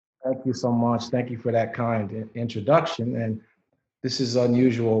Thank you so much. Thank you for that kind introduction. And this is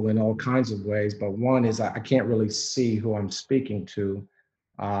unusual in all kinds of ways, but one is I can't really see who I'm speaking to.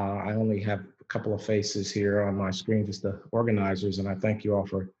 I only have a couple of faces here on my screen, just the organizers, and I thank you all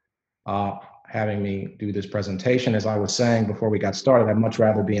for uh, having me do this presentation. As I was saying before we got started, I'd much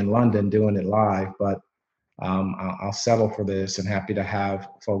rather be in London doing it live, but I'll settle for this and happy to have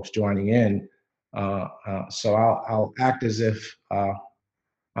folks joining in. So I'll act as if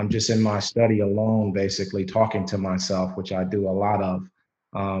I'm just in my study alone, basically talking to myself, which I do a lot of.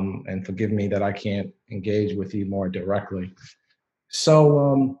 And forgive me that I can't engage with you more directly.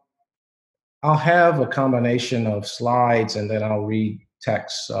 So I'll have a combination of slides and then I'll read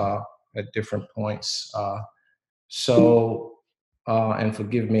text at different points. And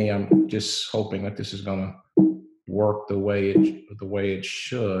forgive me, I'm just hoping that this is going to work the way it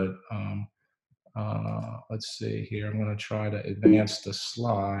should. Let's see here. I'm going to try to advance the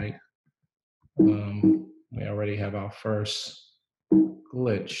slide. We already have our first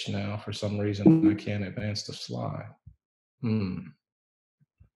glitch now. For some reason, I can't advance the slide.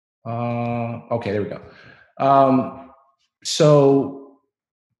 Okay, there we go. So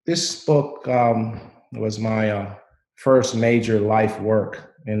this book was my first major life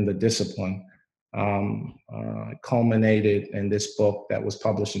work in the discipline. It culminated in this book that was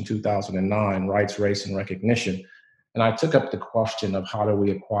published in 2009, Rights, Race, and Recognition. And I took up the question of how do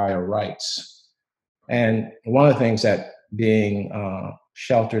we acquire rights? And one of the things that being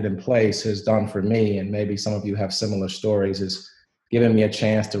sheltered in place has done for me, and maybe some of you have similar stories, is given me a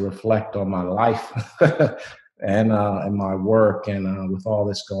chance to reflect on my life and my work and with all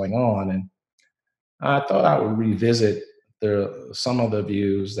this going on. And I thought I would revisit some of the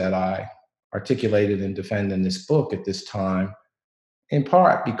views that I articulated and defend in this book at this time, in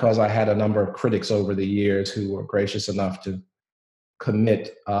part because I had a number of critics over the years who were gracious enough to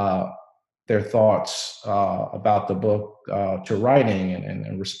commit their thoughts about the book to writing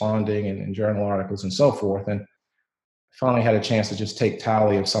and responding and journal articles and so forth. And finally had a chance to just take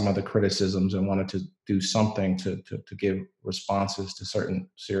tally of some of the criticisms and wanted to do something to give responses to certain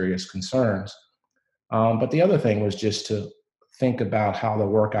serious concerns. But the other thing was just to think about how the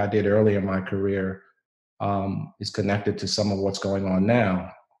work I did early in my career is connected to some of what's going on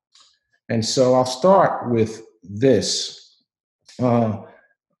now. And so I'll start with this.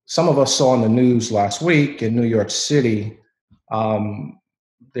 Some of us saw in the news last week in New York City,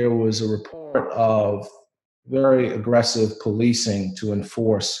 there was a report of very aggressive policing to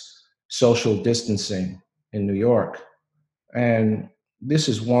enforce social distancing in New York. And this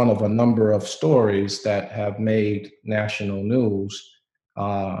is one of a number of stories that have made national news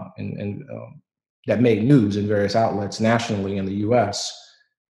and that made news in various outlets nationally in the US.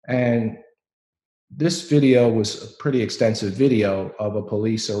 And this video was a pretty extensive video of a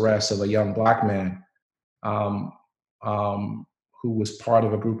police arrest of a young Black man um, who was part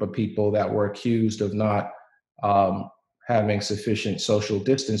of a group of people that were accused of not um, having sufficient social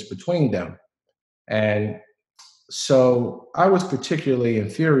distance between them. And so I was particularly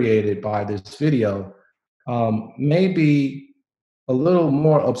infuriated by this video, maybe a little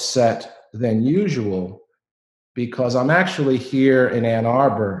more upset than usual, because I'm actually here in Ann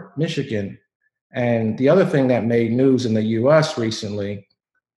Arbor, Michigan. And the other thing that made news in the US recently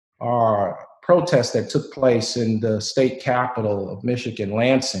are protests that took place in the state capital of Michigan,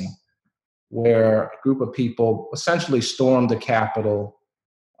 Lansing, where a group of people essentially stormed the Capitol,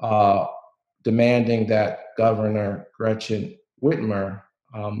 uh, demanding that Governor Gretchen Whitmer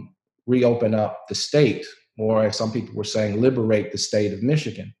reopen up the state, or as some people were saying, liberate the state of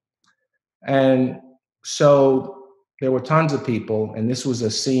Michigan. And so there were tons of people, and this was a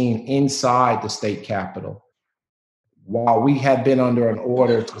scene inside the state capitol. While we had been under an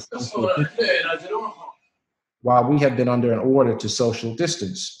order to social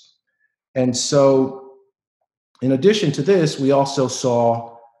distance. And so, in addition to this, we also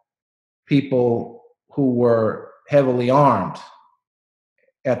saw people who were heavily armed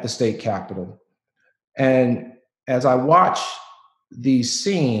at the state capitol. And as I watched these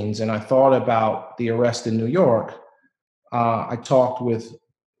scenes and I thought about the arrest in New York, I talked with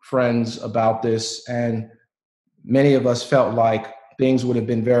friends about this, and many of us felt like things would have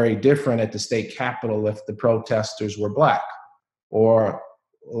been very different at the state capitol if the protesters were Black or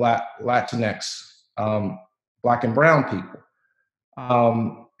Latinx, Black and brown people.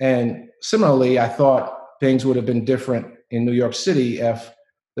 And similarly, I thought things would have been different in New York City if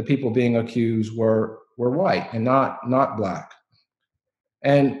the people being accused were white and not Black.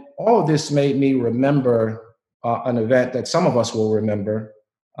 And all of this made me remember an event that some of us will remember.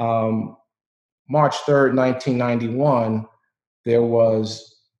 March 3rd, 1991, there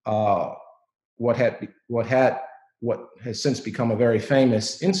was uh, what has since become a very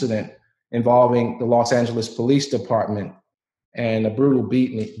famous incident involving the Los Angeles Police Department and a brutal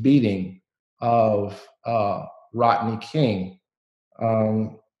beating of Rodney King.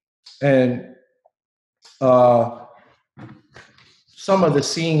 Um, and some of the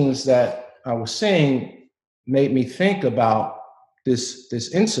scenes that I was seeing made me think about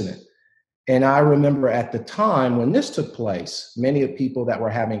this incident. And I remember at the time when this took place, many of the people that were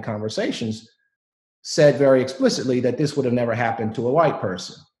having conversations said very explicitly that this would have never happened to a white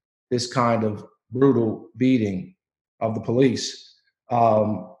person, this kind of brutal beating of the police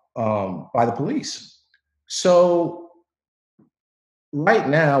by the police. So right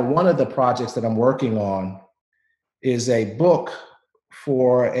now, one of the projects that I'm working on is a book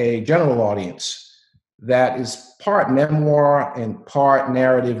for a general audience that is part memoir and part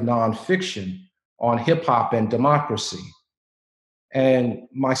narrative nonfiction on hip hop and democracy. And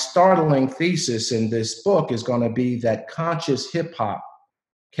my startling thesis in this book is going to be that conscious hip hop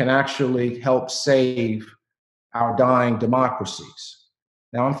can actually help save our dying democracies.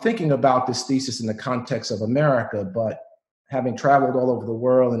 Now, I'm thinking about this thesis in the context of America, but having traveled all over the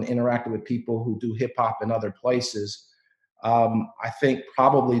world and interacted with people who do hip hop in other places, I think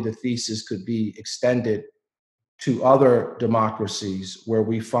probably the thesis could be extended to other democracies where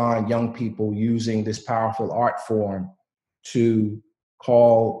we find young people using this powerful art form to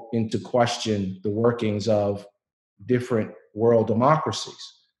call into question the workings of different world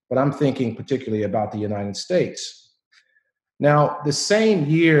democracies. But I'm thinking particularly about the United States. Now, the same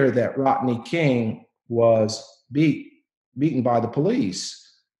year that Rodney King was beaten by the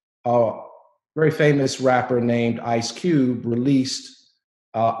police, a very famous rapper named Ice Cube released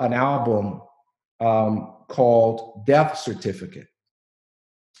an album called Death Certificate.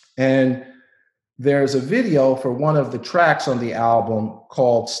 And there's a video for one of the tracks on the album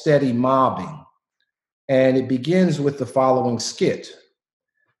called Steady Mobbing. And it begins with the following skit.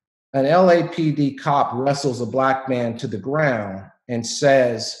 An LAPD cop wrestles a black man to the ground and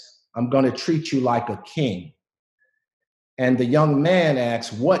says, "I'm going to treat you like a king." And the young man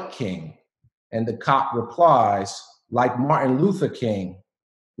asks, "What king?" And the cop replies, "Like Martin Luther King,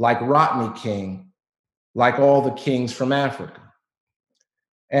 like Rodney King, like all the kings from Africa."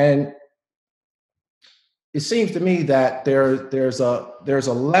 And it seems to me that there's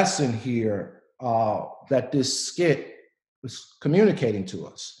a lesson here that this skit was communicating to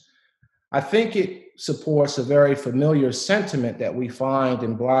us. I think it supports a very familiar sentiment that we find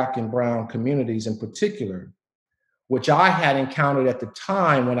in Black and Brown communities in particular, which I had encountered at the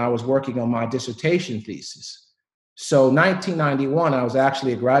time when I was working on my dissertation thesis. So 1991, I was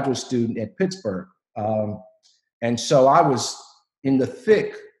actually a graduate student at Pittsburgh. And so I was in the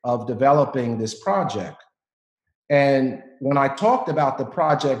thick of developing this project. And when I talked about the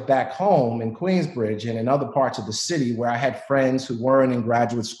project back home in Queensbridge and in other parts of the city where I had friends who weren't in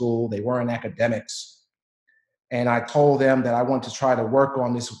graduate school, they weren't academics, and I told them that I wanted to try to work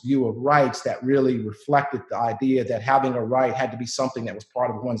on this view of rights that really reflected the idea that having a right had to be something that was part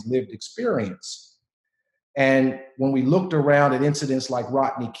of one's lived experience. And when we looked around at incidents like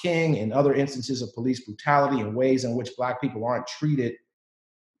Rodney King and other instances of police brutality and ways in which Black people aren't treated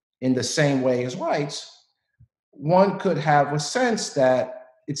in the same way as whites, one could have a sense that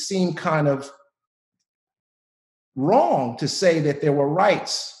it seemed kind of wrong to say that there were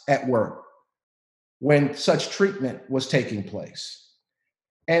rights at work when such treatment was taking place.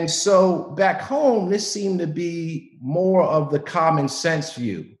 And so back home, this seemed to be more of the common sense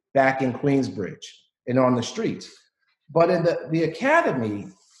view back in Queensbridge and on the streets. But in the academy,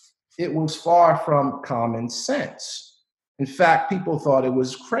 it was far from common sense. In fact, people thought it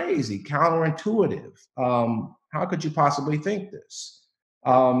was crazy, counterintuitive. How could you possibly think this?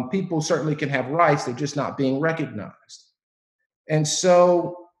 People certainly can have rights, they're just not being recognized. And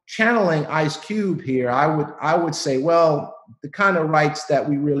so channeling Ice Cube here, I would say, well, the kind of rights that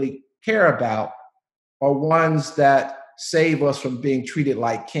we really care about are ones that save us from being treated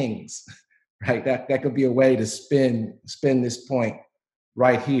like kings, right? That could be a way to spin this point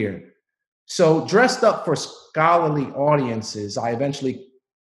right here. So dressed up for scholarly audiences, I eventually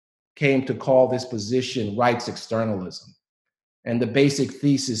came to call this position rights externalism. And the basic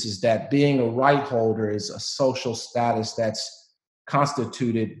thesis is that being a right holder is a social status that's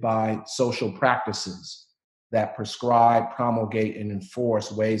constituted by social practices that prescribe, promulgate, and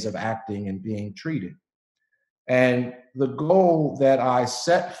enforce ways of acting and being treated. And the goal that I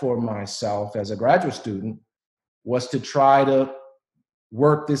set for myself as a graduate student was to try to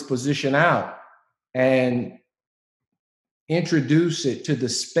work this position out and introduce it to the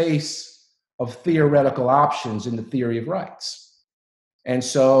space of theoretical options in the theory of rights. And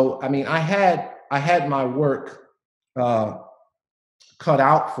so, I mean, I had my work uh, cut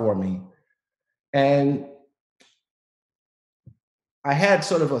out for me, and I had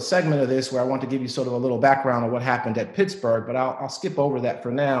sort of a segment of this where I want to give you sort of a little background of what happened at Pittsburgh, but I'll skip over that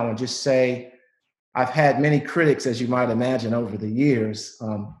for now and just say I've had many critics, as you might imagine, over the years.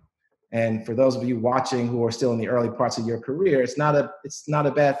 And for those of you watching who are still in the early parts of your career, it's not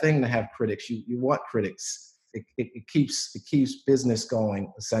a bad thing to have critics. You want critics. It keeps business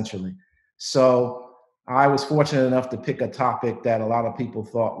going essentially. So I was fortunate enough to pick a topic that a lot of people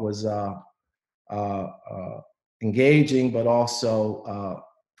thought was uh, uh, engaging, but also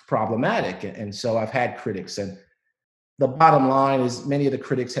problematic. And so I've had critics. And the bottom line is many of the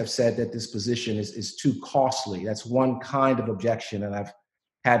critics have said that this position is too costly. That's one kind of objection that I've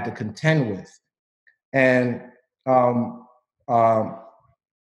had to contend with. And um, um,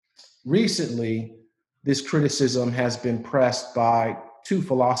 recently, this criticism has been pressed by two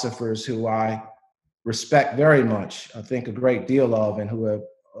philosophers who I respect very much, I think a great deal of, and who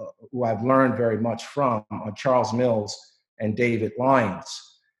I've learned very much from, are Charles Mills and David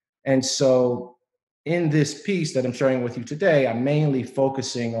Lyons. And so, in this piece that I'm sharing with you today, I'm mainly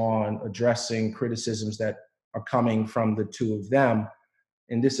focusing on addressing criticisms that are coming from the two of them.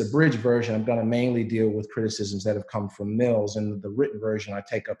 In this abridged version, I'm going to mainly deal with criticisms that have come from Mills. In the written version, I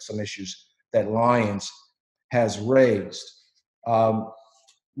take up some issues that Lyons has raised. Um,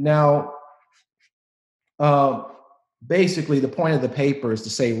 now, uh, basically, the point of the paper is to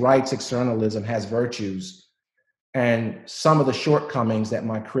say rights externalism has virtues, and some of the shortcomings that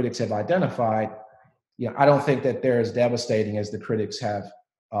my critics have identified, I don't think that they're as devastating as the critics have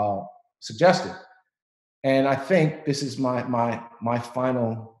suggested. And I think this is my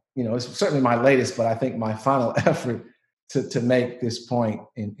final, it's certainly my latest, but I think my final effort to make this point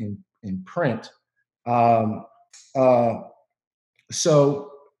in print. Um, uh,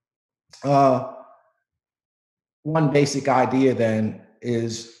 so uh, one basic idea then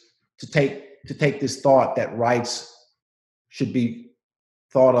is to take this thought that rights should be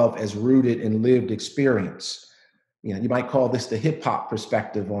thought of as rooted in lived experience. You might call this the hip hop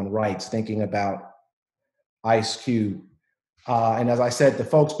perspective on rights, thinking about Ice Cube. And as I said, the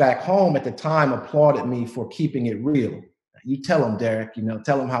folks back home at the time applauded me for keeping it real. You tell them, Derek,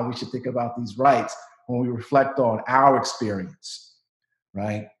 tell them how we should think about these rights when we reflect on our experience,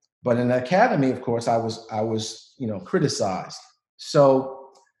 right? But in the academy, of course, I was criticized. So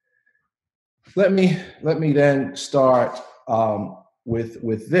let me then start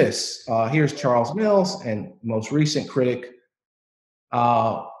with this. Here's Charles Mills, and most recent critic,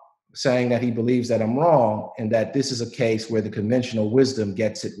 uh, saying that he believes that I'm wrong and that this is a case where the conventional wisdom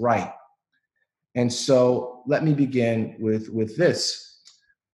gets it right. And so let me begin with this.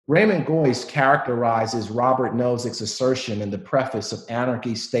 Raymond Goyce characterizes Robert Nozick's assertion in the preface of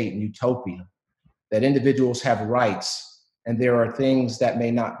Anarchy, State, and Utopia that individuals have rights and there are things that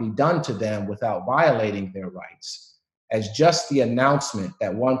may not be done to them without violating their rights as just the announcement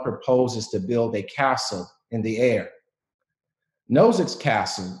that one proposes to build a castle in the air. Nozick's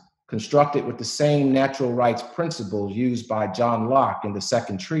castle, constructed with the same natural rights principles used by John Locke in the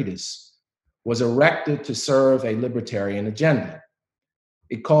Second Treatise, was erected to serve a libertarian agenda.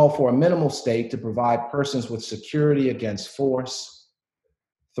 It called for a minimal state to provide persons with security against force,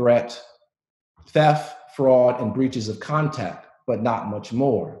 threat, theft, fraud, and breaches of contract, but not much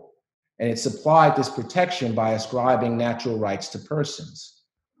more. And it supplied this protection by ascribing natural rights to persons,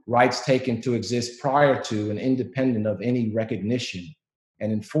 rights taken to exist prior to and independent of any recognition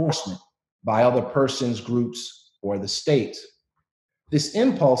and enforcement by other persons, groups, or the state. This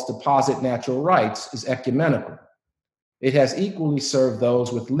impulse to posit natural rights is ecumenical. It has equally served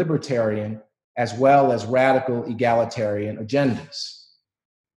those with libertarian as well as radical egalitarian agendas.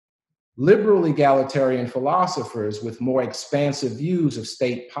 Liberal egalitarian philosophers with more expansive views of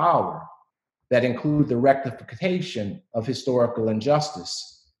state power that include the rectification of historical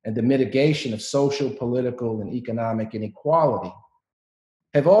injustice and the mitigation of social, political, and economic inequality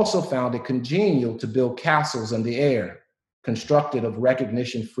have also found it congenial to build castles in the air, constructed of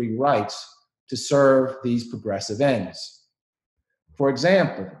recognition-free rights to serve these progressive ends. For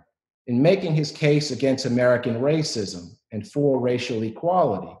example, in making his case against American racism and for racial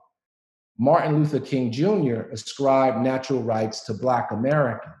equality, Martin Luther King Jr. ascribed natural rights to Black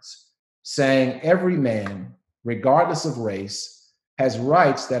Americans, saying every man, regardless of race, has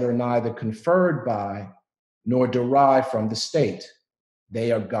rights that are neither conferred by nor derived from the state.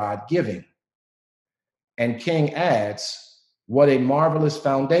 They are God-given. And King adds, what a marvelous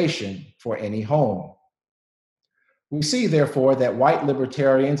foundation for any home. We see, therefore, that white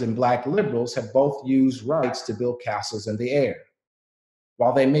libertarians and Black liberals have both used rights to build castles in the air.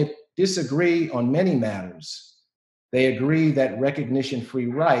 While they may disagree on many matters, they agree that recognition-free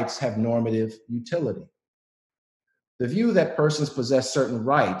rights have normative utility. The view that persons possess certain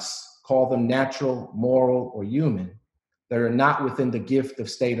rights, call them natural, moral, or human, that are not within the gift of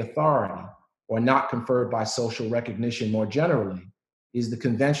state authority or not conferred by social recognition more generally, is the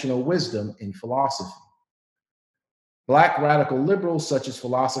conventional wisdom in philosophy. Black radical liberals such as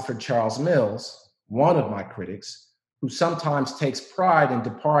philosopher Charles Mills, one of my critics, who sometimes takes pride in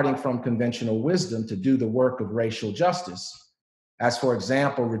departing from conventional wisdom to do the work of racial justice, as for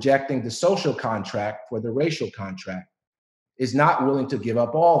example, rejecting the social contract for the racial contract, is not willing to give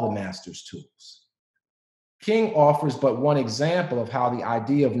up all the master's tools. King offers but one example of how the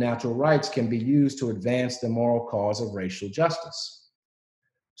idea of natural rights can be used to advance the moral cause of racial justice.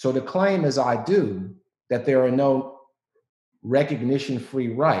 So to claim, as I do, that there are no recognition-free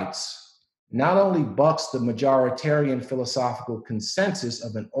rights not only bucks the majoritarian philosophical consensus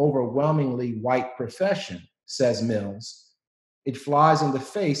of an overwhelmingly white profession, says Mills, it flies in the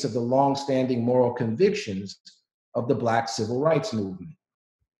face of the long-standing moral convictions of the Black civil rights movement.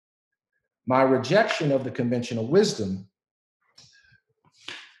 My rejection of the conventional wisdom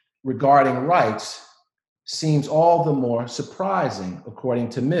regarding rights seems all the more surprising, according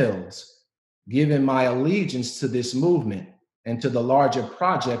to Mills, given my allegiance to this movement and to the larger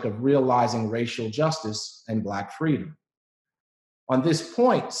project of realizing racial justice and Black freedom. On this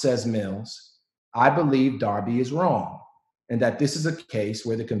point, says Mills, I believe Darby is wrong, and that this is a case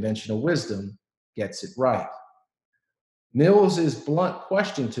where the conventional wisdom gets it right. Mills's blunt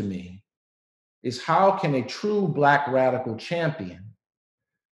question to me is, how can a true Black radical champion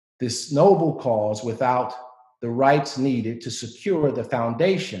this noble cause without the rights needed to secure the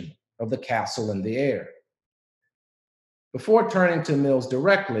foundation of the castle in the air? Before turning to Mills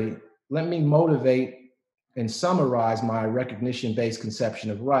directly, let me motivate and summarize my recognition-based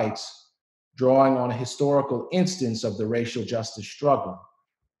conception of rights, drawing on a historical instance of the racial justice struggle,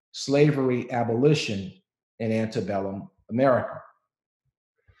 slavery abolition in antebellum America.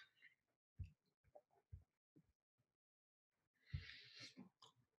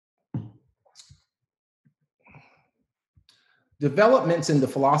 Developments in the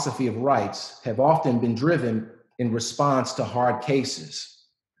philosophy of rights have often been driven in response to hard cases,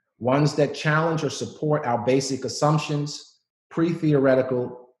 ones that challenge or support our basic assumptions,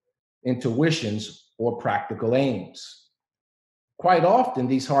 pre-theoretical intuitions, or practical aims. Quite often,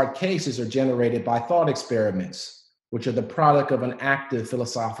 these hard cases are generated by thought experiments, which are the product of an active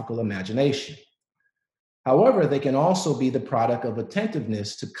philosophical imagination. However, they can also be the product of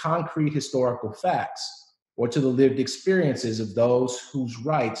attentiveness to concrete historical facts or to the lived experiences of those whose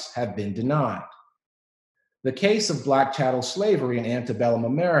rights have been denied. The case of Black chattel slavery in antebellum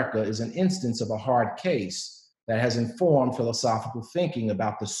America is an instance of a hard case that has informed philosophical thinking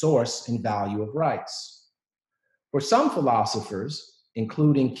about the source and value of rights. For some philosophers,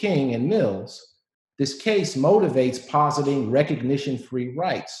 including King and Mills, this case motivates positing recognition-free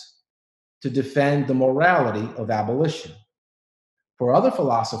rights to defend the morality of abolition. For other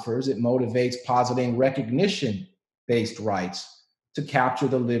philosophers, it motivates positing recognition-based rights to capture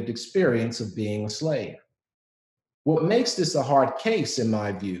the lived experience of being a slave. What makes this a hard case, in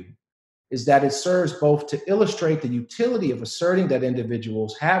my view, is that it serves both to illustrate the utility of asserting that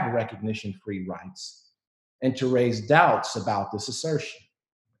individuals have recognition-free rights and to raise doubts about this assertion.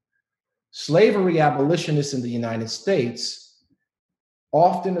 Slavery abolitionists in the United States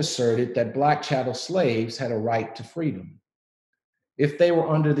often asserted that Black chattel slaves had a right to freedom. If they were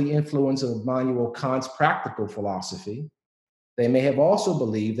under the influence of Immanuel Kant's practical philosophy, they may have also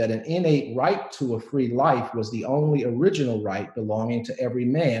believed that an innate right to a free life was the only original right belonging to every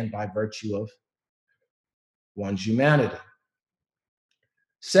man by virtue of one's humanity.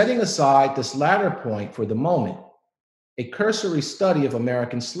 Setting aside this latter point for the moment, a cursory study of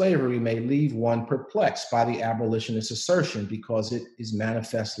American slavery may leave one perplexed by the abolitionist assertion because it is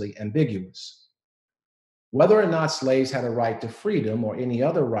manifestly ambiguous. Whether or not slaves had a right to freedom, or any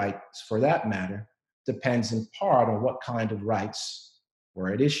other rights for that matter, depends in part on what kind of rights were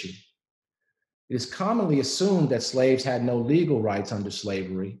at issue. It is commonly assumed that slaves had no legal rights under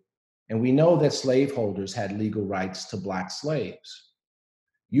slavery, and we know that slaveholders had legal rights to Black slaves.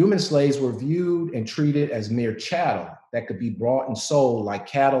 Human slaves were viewed and treated as mere chattel that could be bought and sold like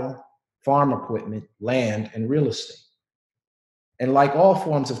cattle, farm equipment, land, and real estate. And like all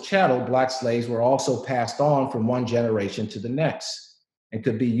forms of chattel, Black slaves were also passed on from one generation to the next and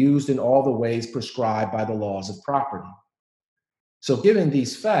could be used in all the ways prescribed by the laws of property. So given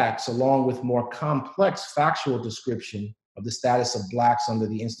these facts, along with more complex factual description of the status of Blacks under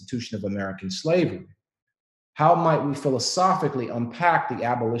the institution of American slavery, how might we philosophically unpack the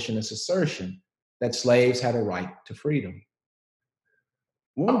abolitionist assertion that slaves had a right to freedom?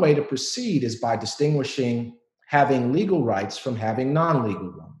 One way to proceed is by distinguishing having legal rights from having non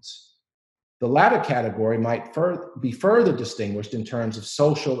legal ones. The latter category might be further distinguished in terms of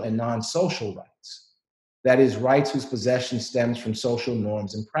social and non social rights, that is, rights whose possession stems from social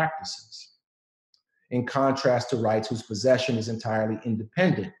norms and practices, in contrast to rights whose possession is entirely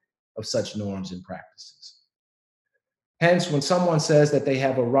independent of such norms and practices. Hence, when someone says that they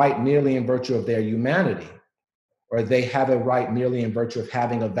have a right merely in virtue of their humanity, or they have a right merely in virtue of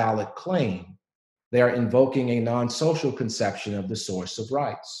having a valid claim, they are invoking a non-social conception of the source of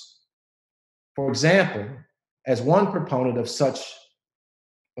rights. For example, as one proponent of such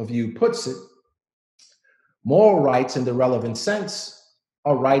a view puts it, moral rights in the relevant sense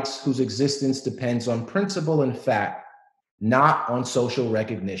are rights whose existence depends on principle and fact, not on social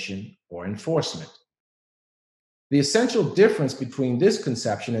recognition or enforcement. The essential difference between this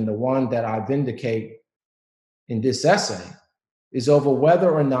conception and the one that I vindicate in this essay is over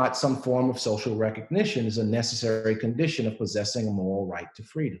whether or not some form of social recognition is a necessary condition of possessing a moral right to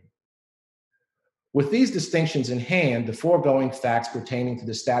freedom. With these distinctions in hand, the foregoing facts pertaining to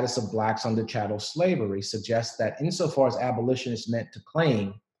the status of Blacks under chattel slavery suggest that insofar as abolitionists meant to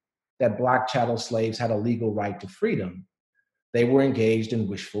claim that Black chattel slaves had a legal right to freedom, they were engaged in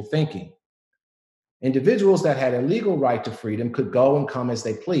wishful thinking. Individuals that had a legal right to freedom could go and come as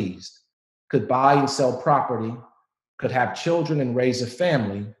they pleased, could buy and sell property, could have children and raise a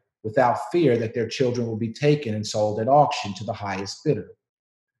family without fear that their children would be taken and sold at auction to the highest bidder.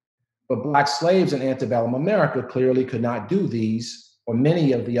 But Black slaves in antebellum America clearly could not do these or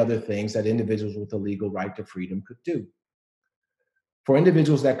many of the other things that individuals with a legal right to freedom could do. For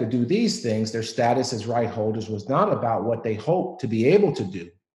individuals that could do these things, their status as right holders was not about what they hoped to be able to do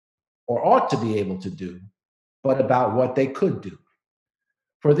or ought to be able to do, but about what they could do.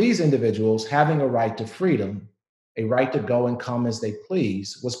 For these individuals, having a right to freedom, a right to go and come as they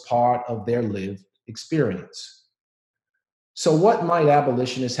please, was part of their lived experience. So what might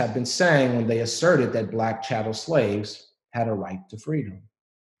abolitionists have been saying when they asserted that Black chattel slaves had a right to freedom?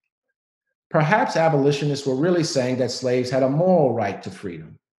 Perhaps abolitionists were really saying that slaves had a moral right to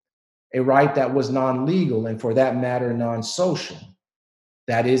freedom, a right that was non-legal and, for that matter, non-social.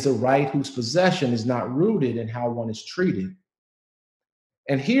 That is, a right whose possession is not rooted in how one is treated.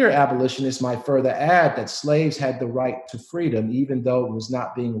 And here, abolitionists might further add that slaves had the right to freedom even though it was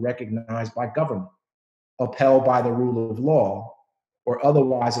not being recognized by government, upheld by the rule of law, or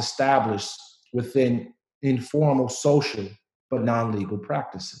otherwise established within informal social but non-legal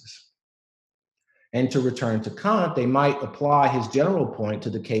practices. And to return to Kant, they might apply his general point to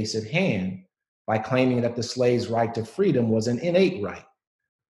the case at hand by claiming that the slave's right to freedom was an innate right,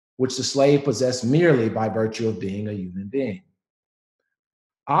 which the slave possessed merely by virtue of being a human being.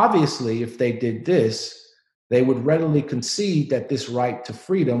 Obviously, if they did this, they would readily concede that this right to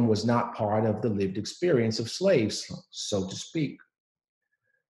freedom was not part of the lived experience of slaves, so to speak.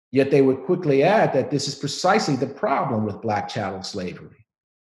 Yet they would quickly add that this is precisely the problem with Black chattel slavery.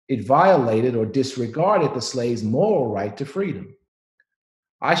 It violated or disregarded the slave's moral right to freedom.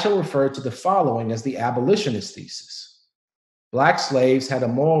 I shall refer to the following as the abolitionist thesis. Black slaves had a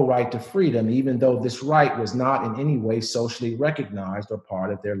moral right to freedom, even though this right was not in any way socially recognized or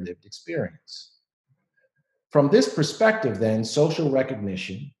part of their lived experience. From this perspective, then, social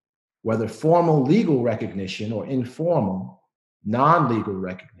recognition, whether formal legal recognition or informal, non-legal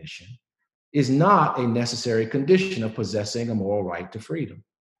recognition, is not a necessary condition of possessing a moral right to freedom.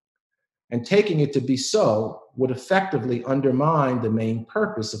 And taking it to be so would effectively undermine the main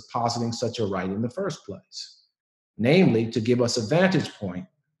purpose of positing such a right in the first place, namely to give us a vantage point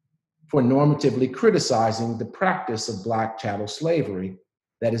for normatively criticizing the practice of Black chattel slavery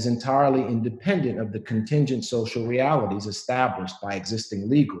that is entirely independent of the contingent social realities established by existing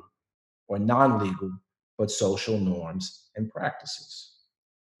legal or non-legal but social norms and practices.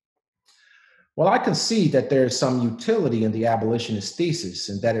 While I concede that there is some utility in the abolitionist thesis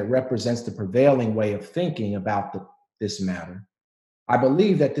and that it represents the prevailing way of thinking about this matter, I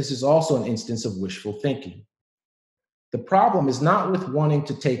believe that this is also an instance of wishful thinking. The problem is not with wanting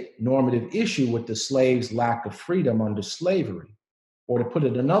to take normative issue with the slave's lack of freedom under slavery, or to put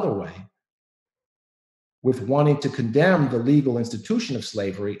it another way, with wanting to condemn the legal institution of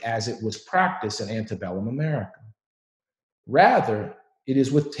slavery as it was practiced in antebellum America. Rather, it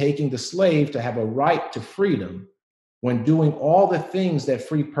is with taking the slave to have a right to freedom when doing all the things that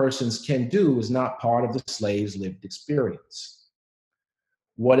free persons can do is not part of the slave's lived experience.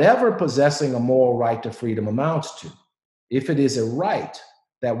 Whatever possessing a moral right to freedom amounts to, if it is a right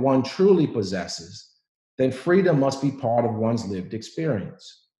that one truly possesses, then freedom must be part of one's lived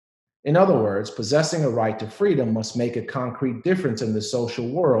experience. In other words, possessing a right to freedom must make a concrete difference in the social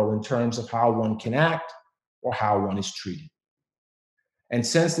world in terms of how one can act or how one is treated. And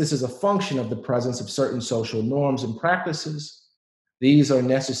since this is a function of the presence of certain social norms and practices, these are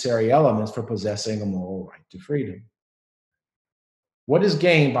necessary elements for possessing a moral right to freedom. What is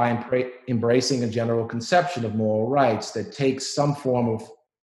gained by embracing a general conception of moral rights that takes some form of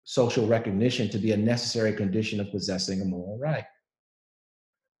social recognition to be a necessary condition of possessing a moral right?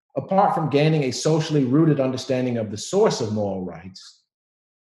 Apart from gaining a socially rooted understanding of the source of moral rights,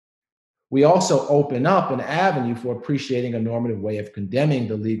 we also open up an avenue for appreciating a normative way of condemning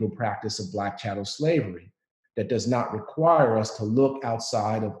the legal practice of Black chattel slavery that does not require us to look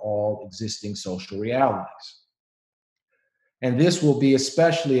outside of all existing social realities. And this will be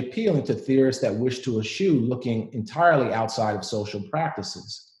especially appealing to theorists that wish to eschew looking entirely outside of social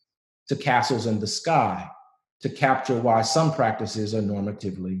practices, to castles in the sky, to capture why some practices are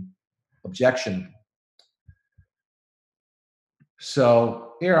normatively objectionable.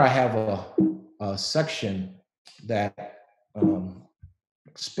 So here I have a section that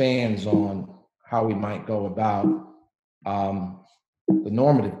expands on how we might go about the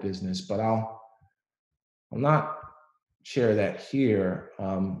normative business, but I'll not share that here,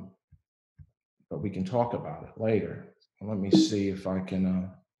 but we can talk about it later. Let me see if I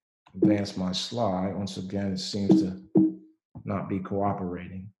can advance my slide. Once again, it seems to not be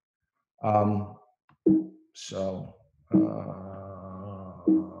cooperating.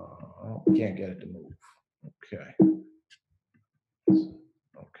 Can't get it to move.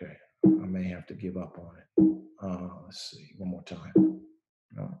 Okay, I may have to give up on it. Let's see, one more time.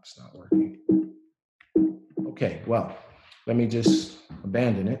 No, it's not working. Okay, well, let me just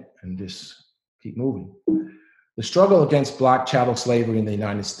abandon it and just keep moving. The struggle against Black chattel slavery in the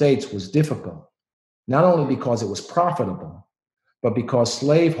United States was difficult, not only because it was profitable, but because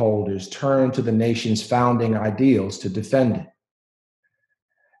slaveholders turned to the nation's founding ideals to defend it.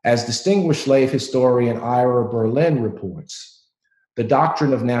 As distinguished slave historian Ira Berlin reports, the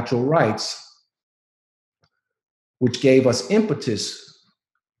doctrine of natural rights, which gave impetus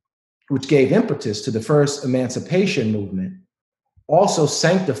to the first emancipation movement, also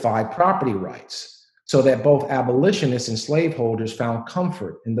sanctified property rights, so that both abolitionists and slaveholders found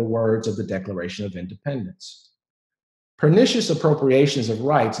comfort in the words of the Declaration of Independence. Pernicious appropriations of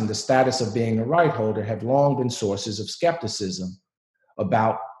rights and the status of being a right holder have long been sources of skepticism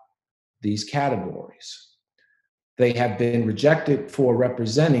about these categories. They have been rejected for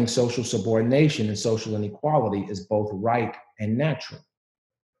representing social subordination and social inequality as both right and natural.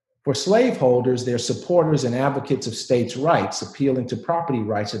 For slaveholders, their supporters and advocates of states' rights appealing to property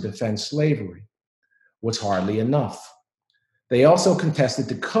rights to defend slavery was hardly enough. They also contested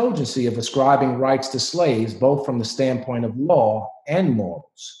the cogency of ascribing rights to slaves, both from the standpoint of law and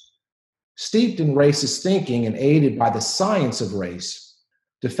morals. Steeped in racist thinking and aided by the science of race,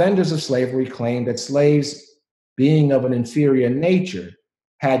 defenders of slavery claimed that slaves, being of an inferior nature,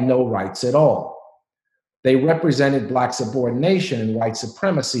 had no rights at all. They represented Black subordination and white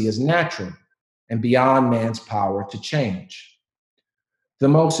supremacy as natural and beyond man's power to change. The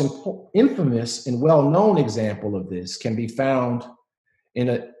most infamous and well-known example of this can be found in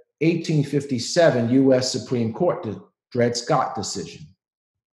an 1857 US Supreme Court Dred Scott decision.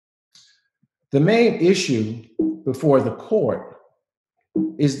 The main issue before the court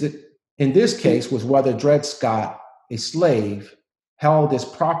is that in this case was whether Dred Scott, a slave held as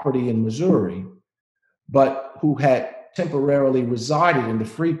property in Missouri, but who had temporarily resided in the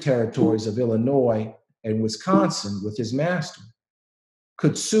free territories of Illinois and Wisconsin with his master,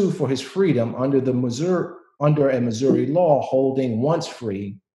 could sue for his freedom under a Missouri law holding once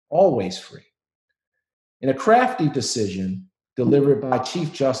free, always free. In a crafty decision delivered by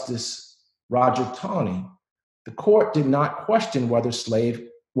Chief Justice Roger Taney, the court did not question whether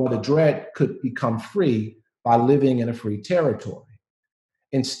Dred could become free by living in a free territory.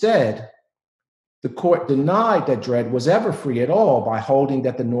 Instead, the court denied that Dred was ever free at all by holding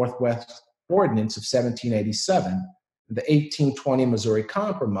that the Northwest Ordinance of 1787 and the 1820 Missouri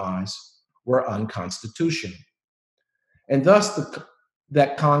Compromise were unconstitutional, and thus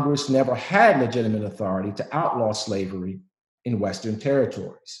that Congress never had legitimate authority to outlaw slavery in Western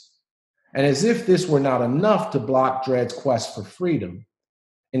territories. And as if this were not enough to block Dred's quest for freedom,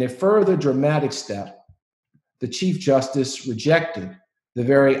 in a further dramatic step, the Chief Justice rejected the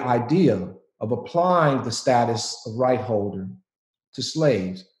very idea of applying the status of right holder to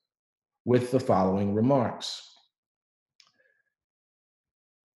slaves with the following remarks.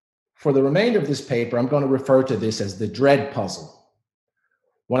 For the remainder of this paper, I'm going to refer to this as the Dred puzzle.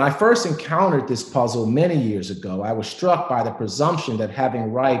 When I first encountered this puzzle many years ago, I was struck by the presumption that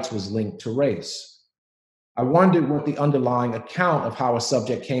having rights was linked to race. I wondered what the underlying account of how a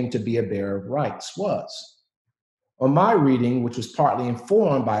subject came to be a bearer of rights was. On my reading, which was partly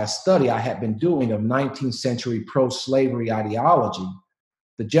informed by a study I had been doing of 19th century pro-slavery ideology,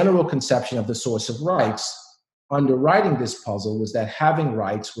 the general conception of the source of rights underwriting this puzzle was that having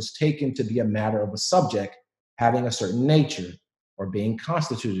rights was taken to be a matter of a subject having a certain nature or being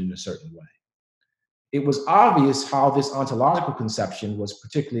constituted in a certain way. It was obvious how this ontological conception was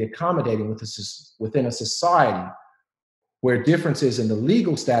particularly accommodating within a society where differences in the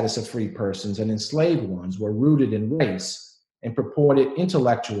legal status of free persons and enslaved ones were rooted in race and purported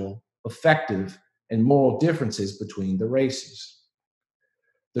intellectual, affective, and moral differences between the races.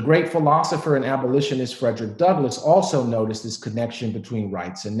 The great philosopher and abolitionist Frederick Douglass also noticed this connection between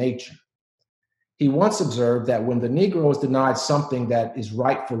rights and nature. He once observed that when the Negro is denied something that is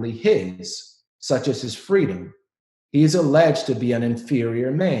rightfully his, such as his freedom, he is alleged to be an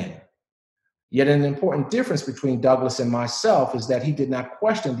inferior man. Yet an important difference between Douglass and myself is that he did not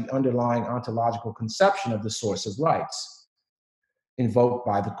question the underlying ontological conception of the source of rights invoked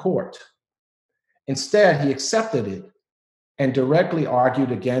by the court. Instead, he accepted it and directly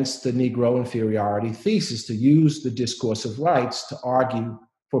argued against the Negro inferiority thesis to use the discourse of rights to argue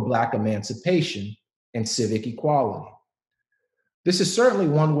for Black emancipation and civic equality. This is certainly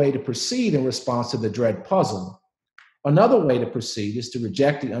one way to proceed in response to the dread puzzle. Another way to proceed is to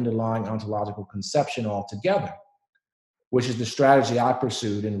reject the underlying ontological conception altogether, which is the strategy I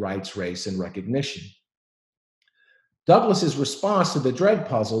pursued in Rights, Race, and Recognition. Douglass's response to the dread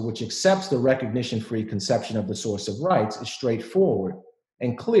puzzle, which accepts the recognition-free conception of the source of rights, is straightforward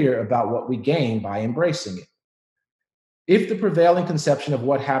and clear about what we gain by embracing it. If the prevailing conception of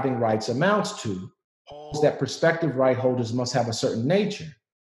what having rights amounts to holds that prospective right holders must have a certain nature,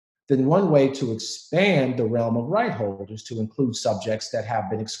 then one way to expand the realm of right holders to include subjects that have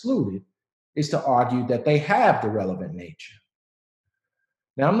been excluded is to argue that they have the relevant nature.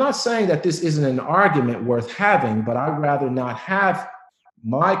 Now, I'm not saying that this isn't an argument worth having, but I'd rather not have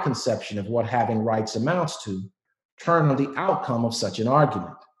my conception of what having rights amounts to turn on the outcome of such an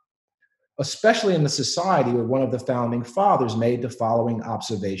argument, especially in a society where one of the founding fathers made the following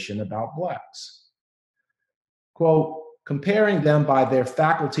observation about Blacks. Quote, comparing them by their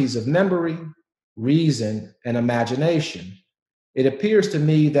faculties of memory, reason, and imagination, it appears to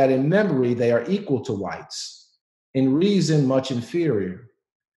me that in memory they are equal to whites, in reason much inferior,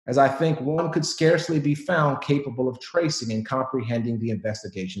 as I think one could scarcely be found capable of tracing and comprehending the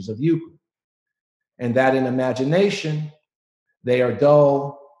investigations of Euclid, and that in imagination they are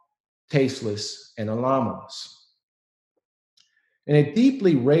dull, tasteless, and anomalous. In a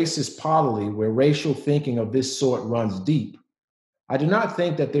deeply racist polity where racial thinking of this sort runs deep, I do not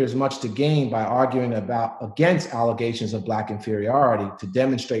think that there's much to gain by arguing against allegations of Black inferiority to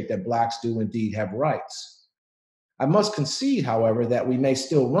demonstrate that Blacks do indeed have rights. I must concede, however, that we may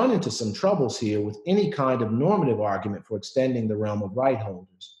still run into some troubles here with any kind of normative argument for extending the realm of right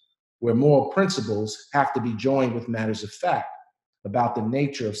holders, where moral principles have to be joined with matters of fact about the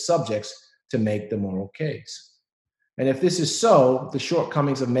nature of subjects to make the moral case. And if this is so, the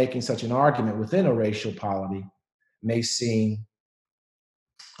shortcomings of making such an argument within a racial polity may seem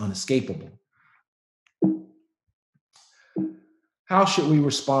unescapable. How should we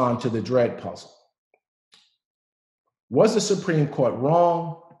respond to the dread puzzle? Was the Supreme Court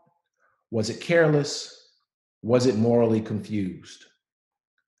wrong? Was it careless? Was it morally confused?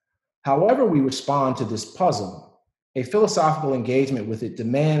 However we respond to this puzzle, a philosophical engagement with it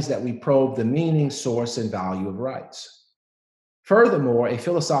demands that we probe the meaning, source, and value of rights. Furthermore, a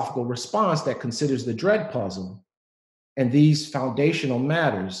philosophical response that considers the dread puzzle and these foundational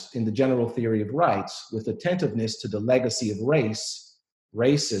matters in the general theory of rights with attentiveness to the legacy of race,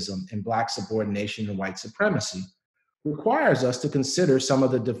 racism, and Black subordination and white supremacy requires us to consider some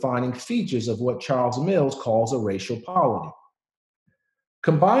of the defining features of what Charles Mills calls a racial polity.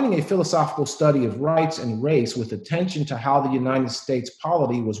 Combining a philosophical study of rights and race with attention to how the United States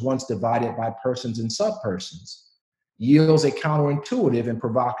polity was once divided by persons and subpersons yields a counterintuitive and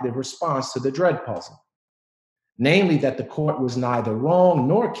provocative response to the dread puzzle, namely that the court was neither wrong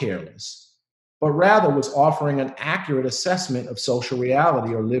nor careless, but rather was offering an accurate assessment of social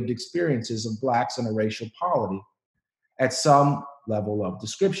reality or lived experiences of Blacks in a racial polity at some level of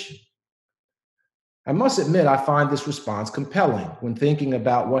description. I must admit, I find this response compelling when thinking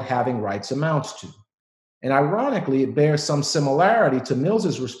about what having rights amounts to. And ironically, it bears some similarity to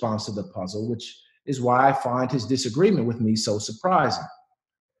Mills's response to the puzzle, which is why I find his disagreement with me so surprising.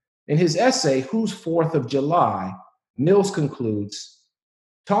 In his essay, Whose 4th of July, Mills concludes,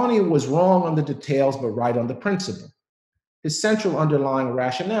 Tawney was wrong on the details, but right on the principle. His central underlying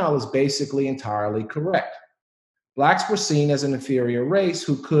rationale is basically entirely correct. Blacks were seen as an inferior race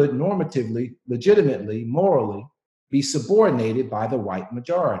who could normatively, legitimately, morally be subordinated by the white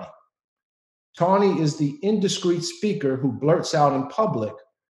majority. Tawney is the indiscreet speaker who blurts out in public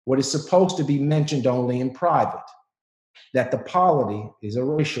what is supposed to be mentioned only in private, that the polity is a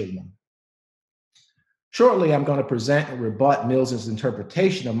racial one. Shortly, I'm going to present and rebut Mills's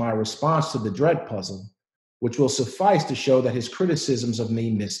interpretation of my response to the Dread puzzle, which will suffice to show that his criticisms of me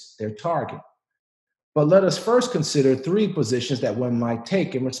missed their target. But let us first consider three positions that one might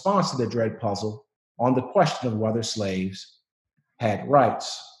take in response to the Dread puzzle on the question of whether slaves had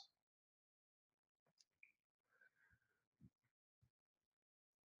rights.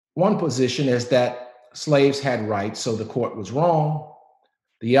 One position is that slaves had rights, so the court was wrong.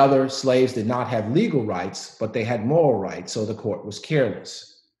 The other, slaves did not have legal rights, but they had moral rights, so the court was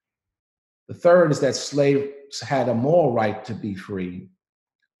careless. The third is that slaves had a moral right to be free,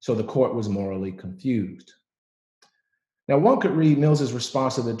 so the court was morally confused. Now, one could read Mills's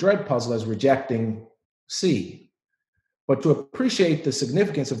response to the Dread puzzle as rejecting C, but to appreciate the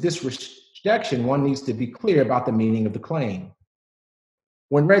significance of this rejection, one needs to be clear about the meaning of the claim.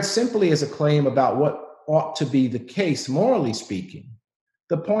 When read simply as a claim about what ought to be the case, morally speaking,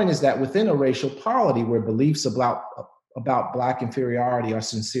 the point is that within a racial polity where beliefs about Black inferiority are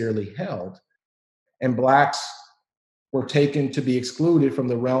sincerely held, and Blacks were taken to be excluded from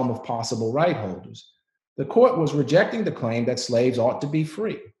the realm of possible right holders, the court was rejecting the claim that slaves ought to be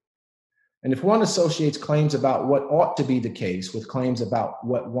free. And if one associates claims about what ought to be the case with claims about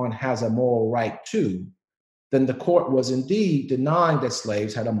what one has a moral right to, then the court was indeed denying that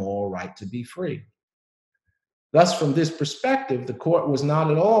slaves had a moral right to be free. Thus, from this perspective, the court was not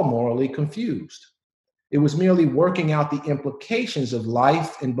at all morally confused. It was merely working out the implications of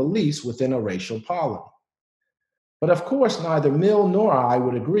life and beliefs within a racial polity. But of course, neither Mill nor I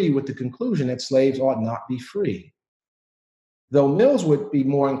would agree with the conclusion that slaves ought not be free, though Mills would be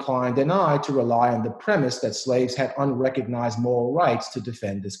more inclined than I to rely on the premise that slaves had unrecognized moral rights to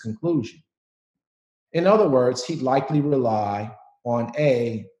defend this conclusion. In other words, he'd likely rely on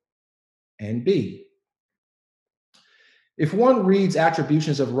A and B. If one reads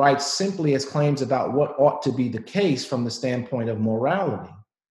attributions of rights simply as claims about what ought to be the case from the standpoint of morality,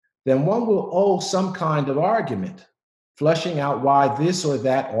 then one will owe some kind of argument, fleshing out why this or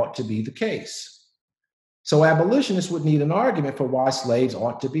that ought to be the case. So abolitionists would need an argument for why slaves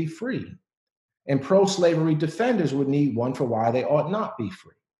ought to be free, and pro-slavery defenders would need one for why they ought not be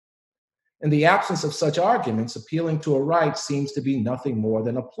free. In the absence of such arguments, appealing to a right seems to be nothing more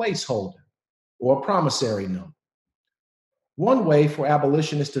than a placeholder or a promissory note. One way for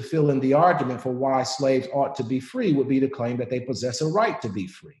abolitionists to fill in the argument for why slaves ought to be free would be to claim that they possess a right to be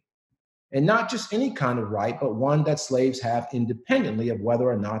free. And not just any kind of right, but one that slaves have independently of whether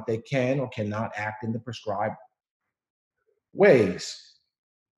or not they can or cannot act in the prescribed ways.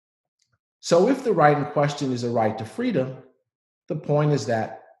 So if the right in question is a right to freedom, the point is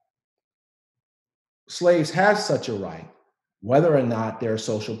that slaves have such a right, whether or not there are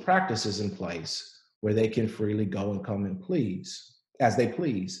social practices in place where they can freely go and come and please, as they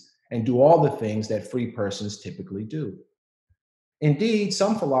please, and do all the things that free persons typically do. Indeed,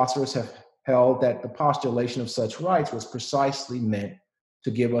 some philosophers have held that the postulation of such rights was precisely meant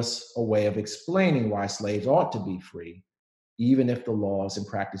to give us a way of explaining why slaves ought to be free, even if the laws and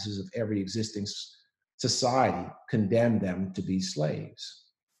practices of every existing society condemn them to be slaves.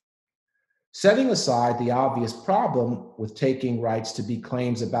 Setting aside the obvious problem with taking rights to be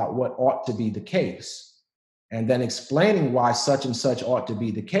claims about what ought to be the case, and then explaining why such and such ought to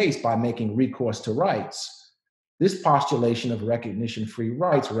be the case by making recourse to rights, this postulation of recognition-free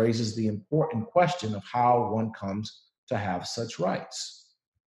rights raises the important question of how one comes to have such rights.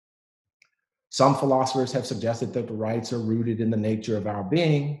 Some philosophers have suggested that the rights are rooted in the nature of our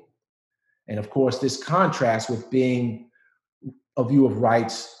being, and of course, this contrasts with being a view of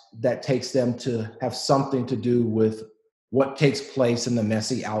rights that takes them to have something to do with what takes place in the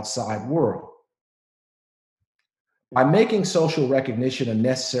messy outside world. By making social recognition a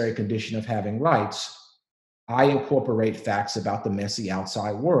necessary condition of having rights, I incorporate facts about the messy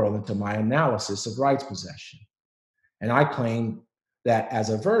outside world into my analysis of rights possession. And I claim that as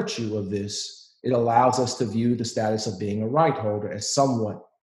a virtue of this, it allows us to view the status of being a right holder as somewhat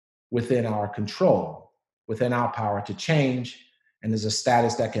within our control, within our power to change, and is a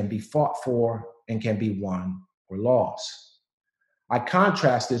status that can be fought for and can be won or lost. I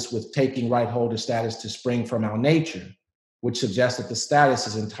contrast this with taking right holder status to spring from our nature, which suggests that the status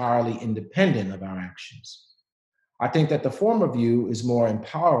is entirely independent of our actions. I think that the former view is more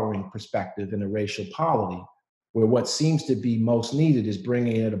empowering perspective in a racial polity, where what seems to be most needed is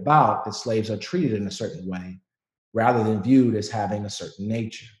bringing it about that slaves are treated in a certain way, rather than viewed as having a certain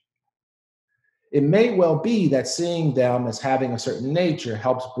nature. It may well be that seeing them as having a certain nature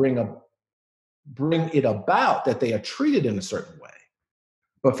helps bring it about that they are treated in a certain way.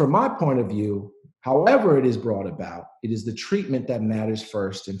 But from my point of view, however it is brought about, it is the treatment that matters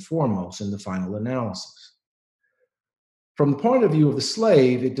first and foremost in the final analysis. From the point of view of the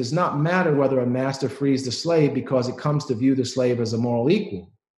slave, it does not matter whether a master frees the slave because it comes to view the slave as a moral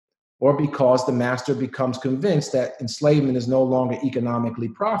equal, or because the master becomes convinced that enslavement is no longer economically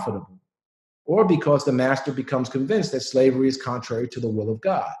profitable, or because the master becomes convinced that slavery is contrary to the will of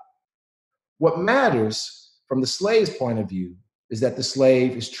God. What matters from the slave's point of view is that the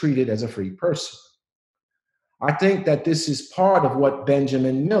slave is treated as a free person. I think that this is part of what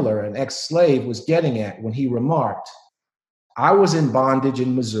Benjamin Miller, an ex-slave, was getting at when he remarked, "I was in bondage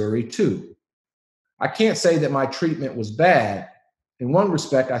in Missouri too. I can't say that my treatment was bad. In one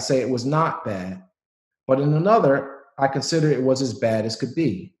respect, I say it was not bad, but in another, I consider it was as bad as could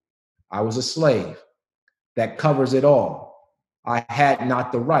be. I was a slave. That covers it all. I had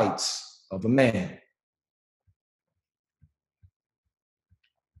not the rights of a man."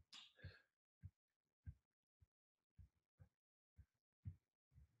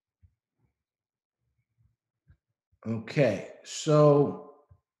 Okay, so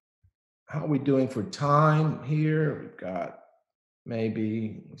how are we doing for time here? We've got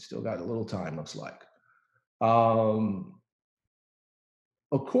we still got a little time, looks like. Um,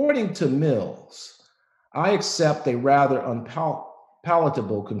 According to Mills, I accept a rather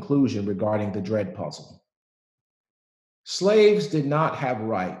unpalatable conclusion regarding the dread puzzle. Slaves did not have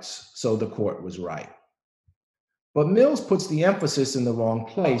rights, so the court was right. But Mills puts the emphasis in the wrong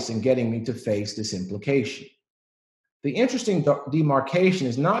place in getting me to face this implication. The interesting demarcation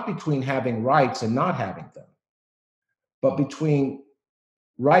is not between having rights and not having them, but between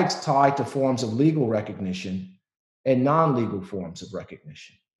rights tied to forms of legal recognition and non-legal forms of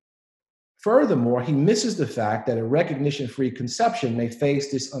recognition. Furthermore, he misses the fact that a recognition-free conception may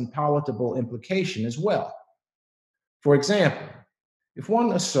face this unpalatable implication as well. For example, if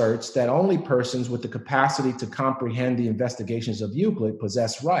one asserts that only persons with the capacity to comprehend the investigations of Euclid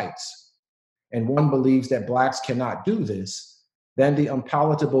possess rights, and one believes that Blacks cannot do this, then the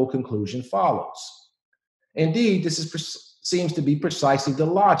unpalatable conclusion follows. Indeed, seems to be precisely the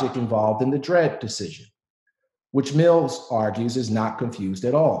logic involved in the Dred decision, which Mills argues is not confused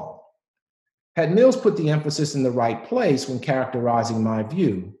at all. Had Mills put the emphasis in the right place when characterizing my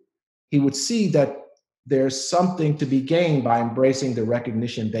view, he would see that there's something to be gained by embracing the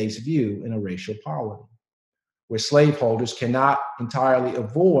recognition-based view in a racial polity, where slaveholders cannot entirely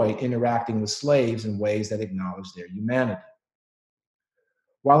avoid interacting with slaves in ways that acknowledge their humanity.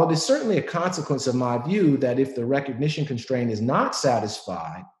 While it is certainly a consequence of my view that if the recognition constraint is not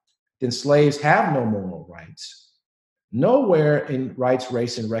satisfied, then slaves have no moral rights, nowhere in Rights,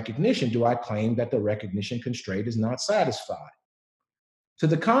 Race, and Recognition do I claim that the recognition constraint is not satisfied. To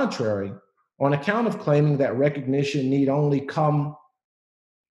the contrary, on account of claiming that recognition need only come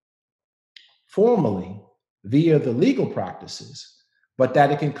formally via the legal practices, but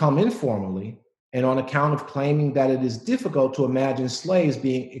that it can come informally, and on account of claiming that it is difficult to imagine slaves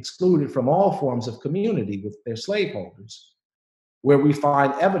being excluded from all forms of community with their slaveholders, where we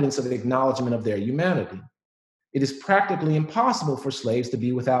find evidence of acknowledgement of their humanity, it is practically impossible for slaves to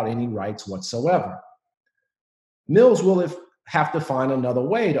be without any rights whatsoever. Mills will have to find another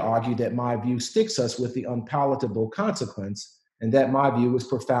way to argue that my view sticks us with the unpalatable consequence and that my view is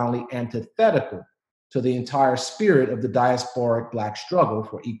profoundly antithetical to the entire spirit of the diasporic Black struggle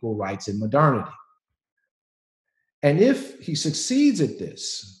for equal rights in modernity. And if he succeeds at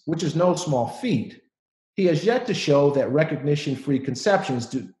this, which is no small feat, he has yet to show that recognition-free conceptions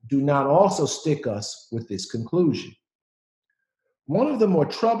do not also stick us with this conclusion. One of the more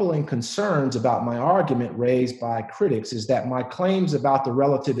troubling concerns about my argument raised by critics is that my claims about the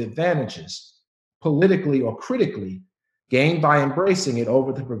relative advantages, politically or critically, gained by embracing it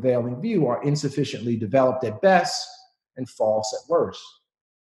over the prevailing view are insufficiently developed at best and false at worst.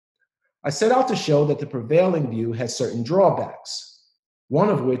 I set out to show that the prevailing view has certain drawbacks, one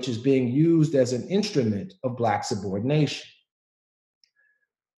of which is being used as an instrument of Black subordination.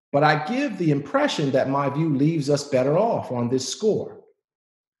 But I give the impression that my view leaves us better off on this score.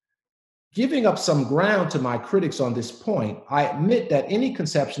 Giving up some ground to my critics on this point, I admit that any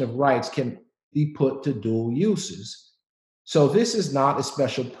conception of rights can be put to dual uses. So this is not a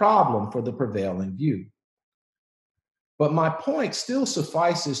special problem for the prevailing view. But my point still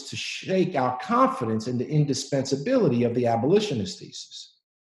suffices to shake our confidence in the indispensability of the abolitionist thesis.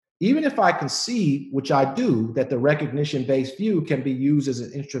 Even if I concede, which I do, that the recognition-based view can be used as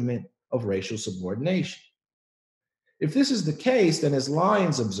an instrument of racial subordination. If this is the case, then as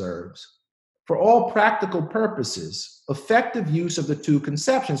Lyons observes, for all practical purposes, effective use of the two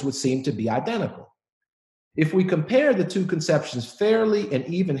conceptions would seem to be identical. If we compare the two conceptions fairly and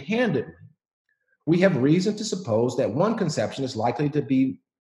even-handedly, we have reason to suppose that one conception is likely to be,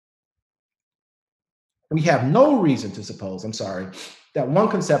 we have no reason to suppose, that one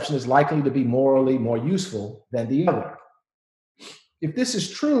conception is likely to be morally more useful than the other. If this is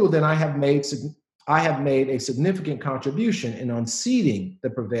true, then I have made a significant contribution in unseating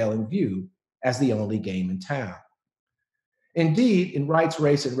the prevailing view as the only game in town. Indeed, in Rights,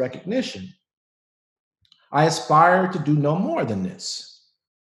 Race, and Recognition, I aspire to do no more than this.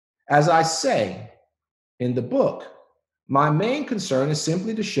 As I say in the book, my main concern is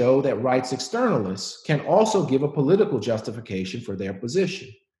simply to show that rights externalists can also give a political justification for their position.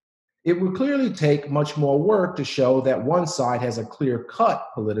 It would clearly take much more work to show that one side has a clear-cut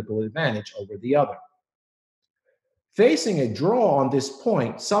political advantage over the other. Facing a draw on this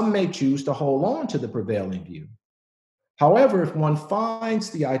point, some may choose to hold on to the prevailing view. However, if one finds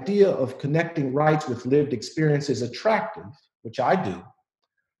the idea of connecting rights with lived experiences attractive, which I do,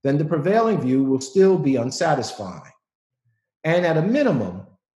 then the prevailing view will still be unsatisfying. And at a minimum,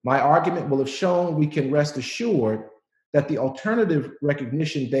 my argument will have shown we can rest assured that the alternative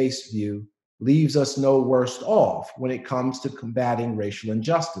recognition-based view leaves us no worse off when it comes to combating racial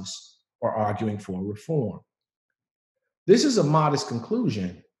injustice or arguing for reform. This is a modest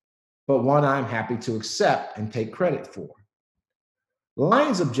conclusion, but one I'm happy to accept and take credit for.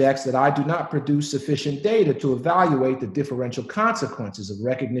 Lyons objects that I do not produce sufficient data to evaluate the differential consequences of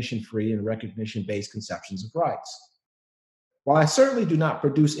recognition-free and recognition-based conceptions of rights. While I certainly do not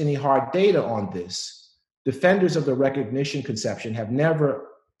produce any hard data on this, defenders of the recognition conception have never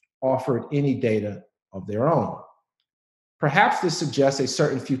offered any data of their own. Perhaps this suggests a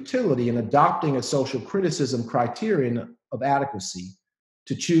certain futility in adopting a social criticism criterion of adequacy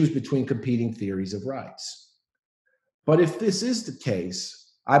to choose between competing theories of rights. But if this is the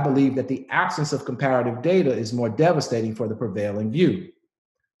case, I believe that the absence of comparative data is more devastating for the prevailing view,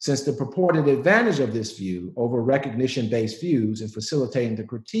 since the purported advantage of this view over recognition-based views in facilitating the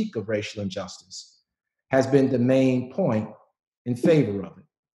critique of racial injustice has been the main point in favor of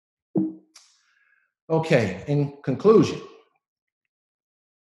it. Okay, in conclusion,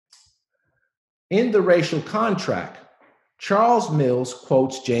 in The Racial Contract, Charles Mills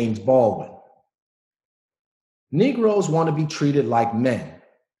quotes James Baldwin. "Negroes want to be treated like men,"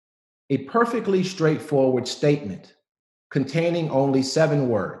 a perfectly straightforward statement containing only 7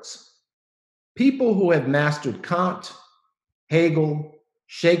 words. People who have mastered Kant, Hegel,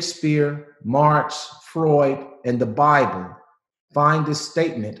 Shakespeare, Marx, Freud, and the Bible find this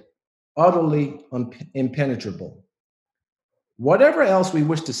statement utterly impenetrable. Whatever else we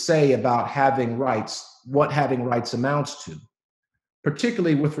wish to say about having rights, what having rights amounts to,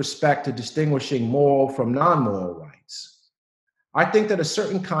 particularly with respect to distinguishing moral from non-moral rights, I think that a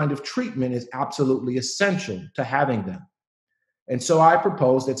certain kind of treatment is absolutely essential to having them. And so I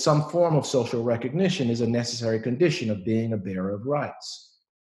propose that some form of social recognition is a necessary condition of being a bearer of rights.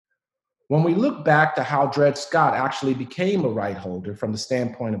 When we look back to how Dred Scott actually became a right holder from the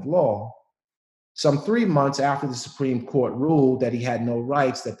standpoint of law, some 3 months after the Supreme Court ruled that he had no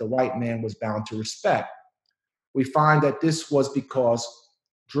rights that the white man was bound to respect, we find that this was because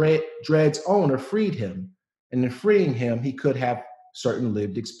Dred's owner freed him, and in freeing him, he could have certain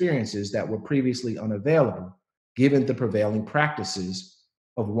lived experiences that were previously unavailable, given the prevailing practices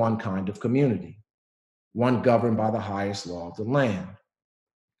of one kind of community, one governed by the highest law of the land.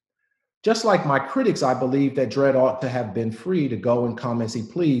 Just like my critics, I believe that Dred ought to have been free to go and come as he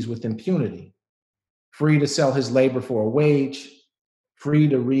pleased with impunity, free to sell his labor for a wage, free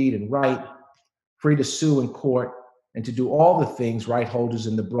to read and write, free to sue in court, and to do all the things right holders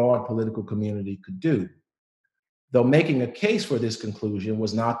in the broad political community could do, though making a case for this conclusion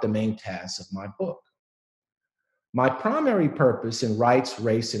was not the main task of my book. My primary purpose in Rights,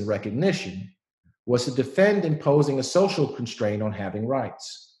 Race, and Recognition was to defend imposing a social constraint on having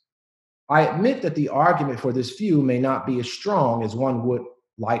rights. I admit that the argument for this view may not be as strong as one would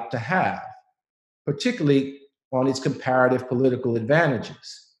like to have, particularly on its comparative political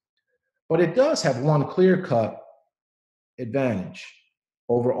advantages. But it does have one clear-cut advantage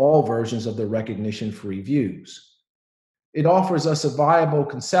over all versions of the recognition-free views. It offers us a viable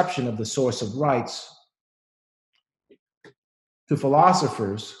conception of the source of rights to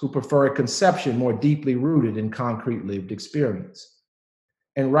philosophers who prefer a conception more deeply rooted in concrete lived experience.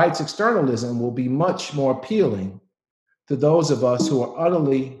 And rights externalism will be much more appealing to those of us who are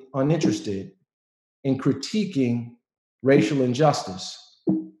utterly uninterested in critiquing racial injustice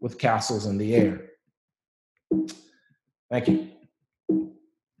with castles in the air. Thank you.